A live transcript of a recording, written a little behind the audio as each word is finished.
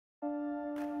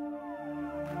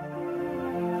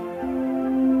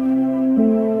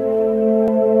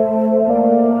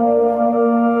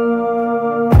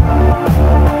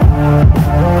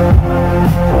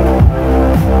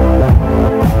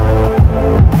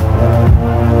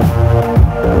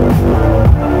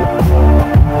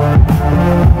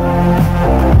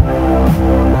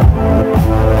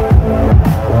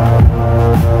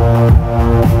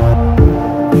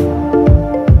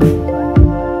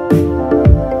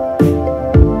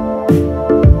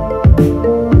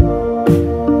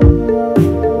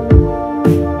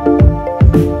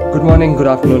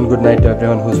afternoon, good night to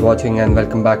everyone who's watching, and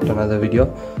welcome back to another video.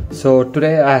 So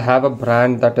today I have a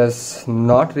brand that is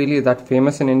not really that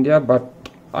famous in India, but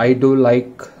I do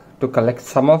like to collect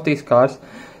some of these cars.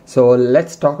 So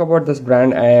let's talk about this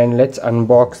brand and let's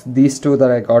unbox these two that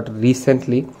I got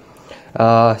recently.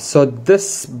 So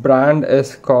this brand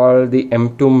is called the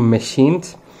M2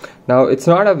 Machines. Now it's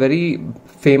not a very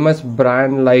famous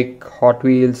brand like Hot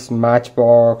Wheels,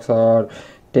 Matchbox, or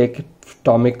take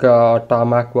Tomica or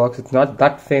Tarmac Works. It's not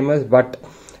that famous, but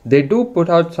they do put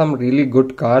out some really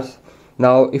good cars.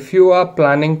 Now if you are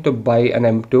planning to buy an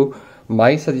M2,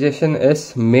 my suggestion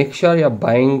is make sure you're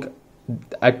buying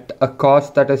at a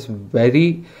cost that is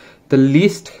the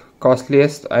least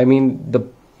costliest, I mean the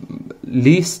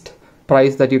least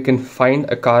price that you can find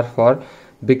a car for,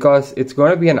 because it's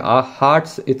going to be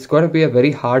a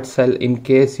very hard sell in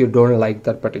case you don't like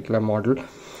that particular model.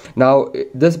 Now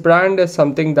this brand is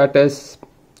something that is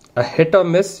a hit or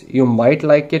miss. You might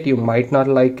like it, you might not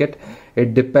like it.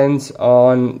 It depends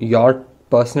on your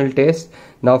personal taste.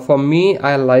 Now for me,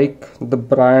 I like the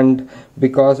brand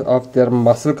because of their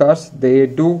muscle cars. They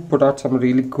do put out some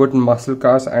really good muscle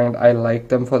cars and I like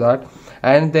them for that.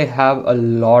 And they have a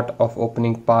lot of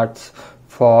opening parts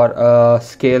for a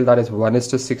scale that is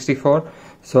 1:64.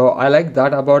 So I like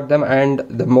that about them, and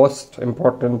the most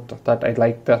important that I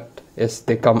like that is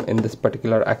they come in this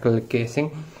particular acrylic casing.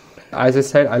 As I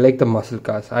said, I like the muscle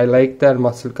cars. I like their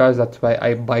muscle cars. That's why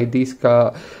I buy this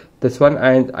one.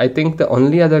 And I think the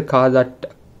only other car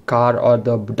or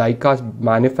the diecast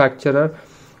manufacturer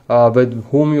with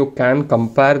whom you can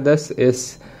compare this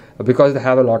is, because they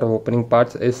have a lot of opening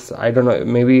parts, is, I don't know,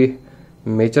 maybe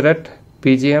Majorette,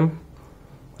 PGM,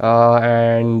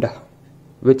 and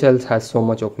which else has so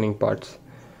much opening parts?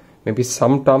 Maybe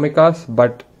some Tomicas,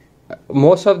 but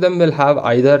most of them will have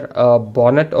either a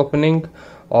bonnet opening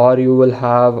or you will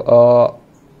have a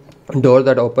door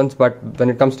that opens. But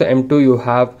when it comes to M2, you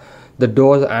have the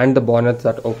doors and the bonnets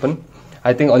that open.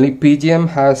 I think only PGM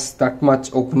has that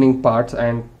much opening parts,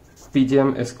 and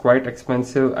PGM is quite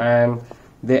expensive, and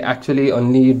they actually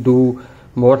only do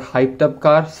more hyped up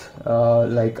cars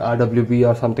like RWB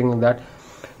or something like that.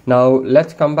 Now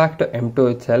let's come back to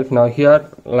M2 itself. Now here,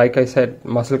 like I said,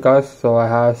 muscle cars. So I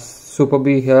have Super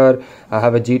B here, I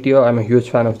have a GTO. I'm a huge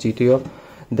fan of GTO.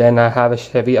 Then I have a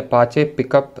Chevy Apache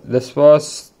pickup. This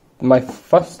was my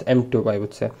first M2, I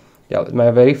would say. Yeah,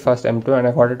 my very first M2, and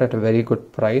I got it at a very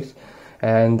good price.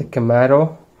 And the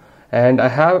Camaro, and I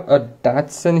have a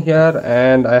Datsun here,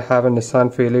 and I have a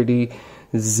Nissan Fairlady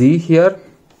Z here.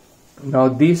 Now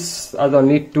these are the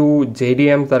only two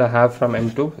JDMs that I have from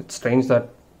M2. It's strange that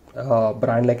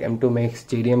brand like M2 makes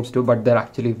JDMs too, but they're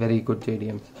actually very good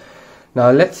JDMs. Now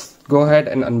let's go ahead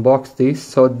and unbox these.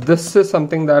 So this is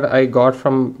something that I got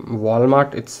from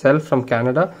Walmart itself from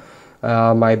Canada.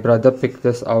 My brother picked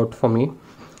this out for me.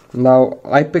 Now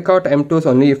I pick out M2s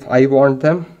only if I want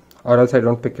them, or else I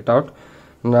don't pick it out.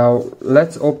 Now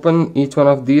let's open each one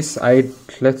of these.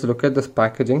 Let's look at this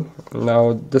packaging.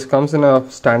 Now this comes in a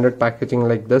standard packaging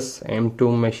like this,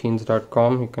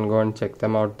 m2machines.com. You can go and check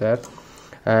them out there.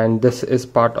 And this is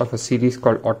part of a series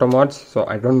called Automods. So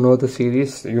I don't know the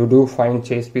series. You do find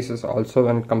chase pieces also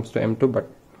when it comes to M2, but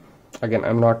again,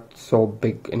 I'm not so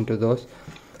big into those.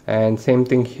 And same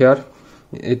thing here,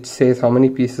 it says how many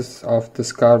pieces of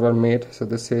this car were made. So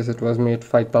this says it was made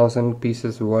 5,000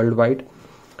 pieces worldwide.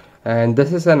 And this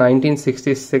is a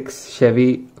 1966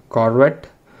 Chevy Corvette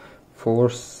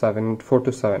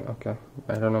 427. Okay,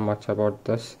 I don't know much about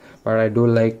this, but I do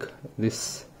like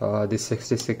this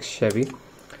 66 Chevy.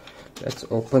 Let's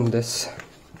open this.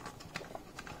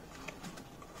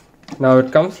 Now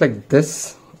it comes like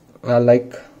this. I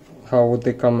like how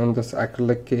they come in this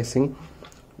acrylic casing,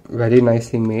 very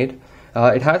nicely made.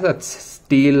 It has that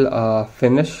steel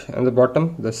finish in the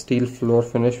bottom, the steel floor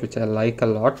finish, which I like a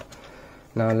lot.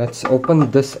 Now let's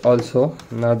open this also.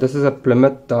 Now this is a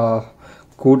Plymouth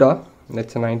Cuda.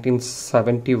 It's a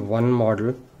 1971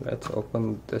 model. Let's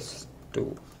open this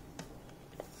too.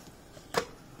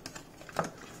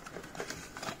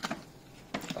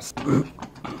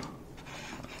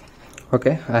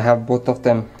 Okay, I have both of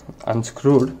them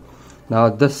unscrewed. Now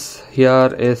this here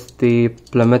is the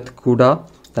Plymouth Cuda,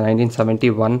 the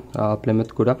 1971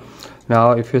 Plymouth Cuda.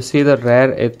 Now if you see the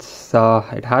rear, it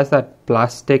has that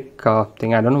plastic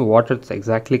thing. I don't know what it's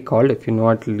exactly called. If you know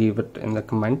it, leave it in the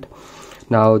comment.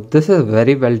 Now this is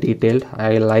very well detailed.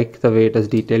 I like the way it is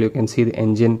detailed. You can see the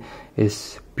engine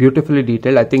is beautifully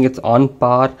detailed. I think it's on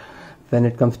par when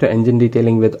it comes to engine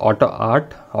detailing with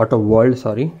Auto World,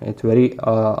 sorry. It's very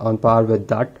on par with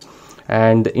that.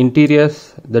 And the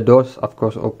interiors, the doors of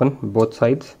course open both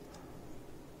sides.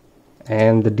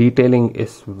 and the detailing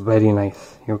is very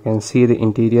nice. You can see the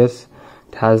interiors.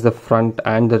 It has the front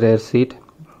and the rear seat.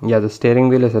 Yeah, the steering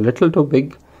wheel is a little too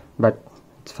big, but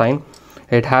it's fine.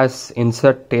 It has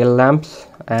insert tail lamps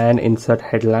and insert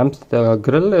headlamps. The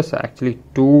grille is actually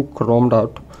too chromed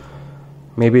out.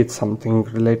 Maybe it's something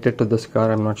related to this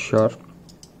car, I'm not sure.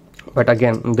 But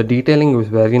again, the detailing was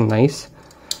very nice,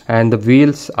 and the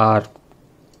wheels are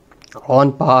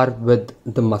on par with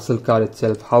the muscle car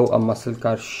itself, how a muscle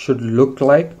car should look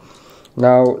like.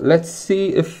 Now let's see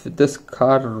if this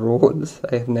car rolls.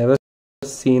 I have never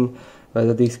seen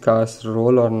whether these cars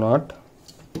roll or not.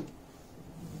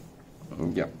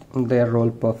 Yeah, they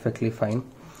roll perfectly fine.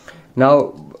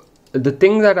 Now the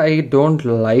thing that I don't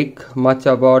like much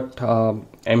about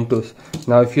M2s,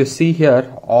 now if you see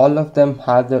here, all of them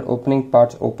have their opening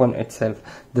parts open itself.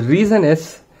 The reason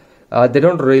is they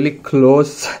don't really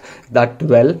close that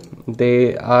well.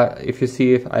 They are, if you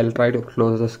see, if I'll try to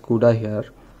close the Cuda here,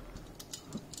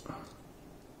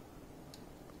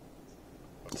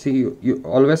 see, you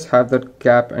always have that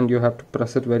gap and you have to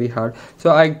press it very hard. So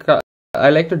I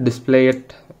like to display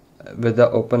it with the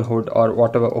open hood or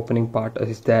whatever opening part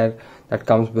is there that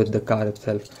comes with the car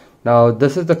itself. Now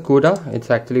this is the Cuda.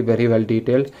 It's actually very well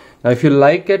detailed. Now if you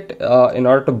like it, in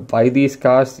order to buy these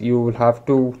cars, you will have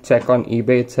to check on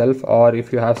eBay itself, or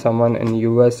if you have someone in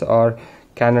US or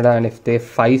Canada, and if they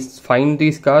find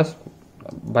these cars,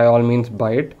 by all means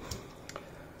buy it.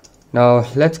 Now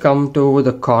let's come to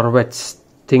the Corvette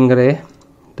Stingray,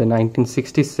 the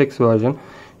 1966 version.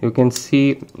 You can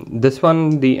see this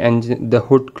one, the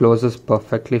hood closes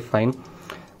perfectly fine,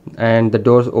 and the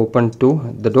doors open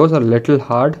too. The doors are a little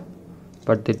hard,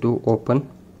 but they do open.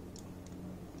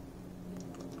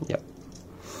 Yeah,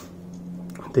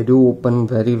 they do open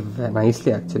very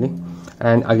nicely actually.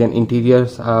 And again,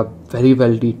 interiors are very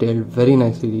well detailed, very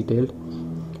nicely detailed.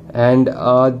 And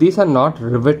these are not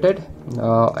riveted.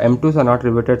 M2s are not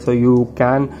riveted, so you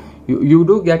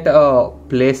do get a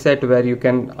play set where you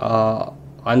can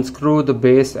unscrew the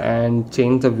base and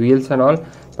change the wheels and all,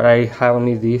 but I have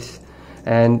only these.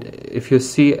 And if you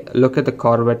see, look at the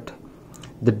Corvette,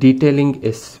 the detailing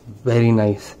is very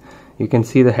nice. You can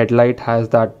see the headlight has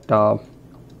that the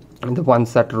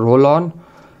ones that roll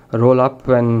up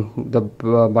when the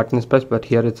button is pressed, but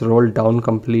here it's rolled down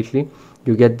completely.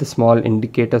 You get the small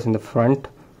indicators in the front.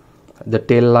 The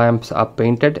tail lamps are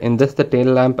painted. In this, the tail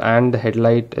lamp and the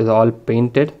headlight is all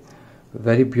painted,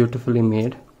 very beautifully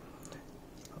made,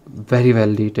 very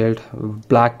well detailed,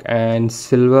 black and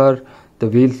silver. The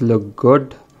wheels look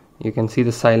good. You can see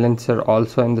the silencer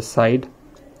also in the side,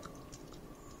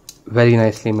 very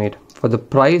nicely made. For the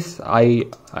price, I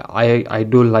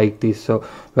do like these. So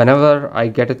whenever I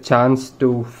get a chance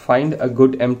to find a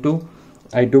good M2,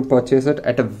 I do purchase it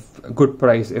at a good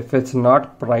price. If it's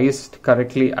not priced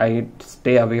correctly, I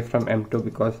stay away from M2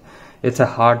 because it's a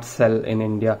hard sell in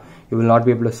India. You will not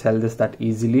be able to sell this that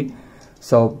easily.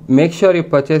 So make sure you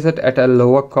purchase it at a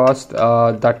lower cost,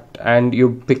 and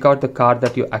you pick out the car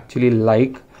that you actually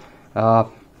like.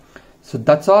 So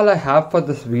that's all I have for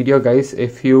this video, guys.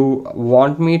 If you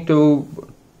want me to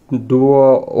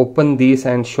open these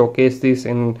and showcase these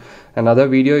in another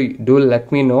video, do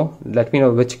let me know. Let me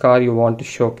know which car you want to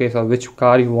showcase or which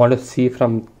car you want to see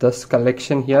from this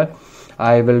collection here.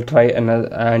 I will try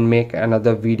and make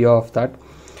another video of that.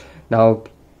 Now,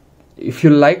 if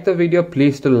you like the video,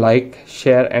 please do like,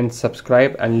 share and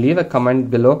subscribe, and leave a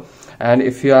comment below. And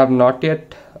if you have not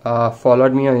yet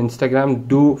followed me on Instagram,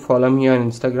 do follow me on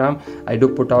Instagram. I do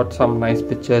put out some nice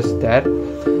pictures there.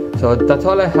 So that's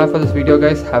all I have for this video,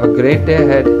 guys. Have a great day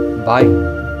ahead.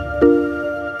 Bye.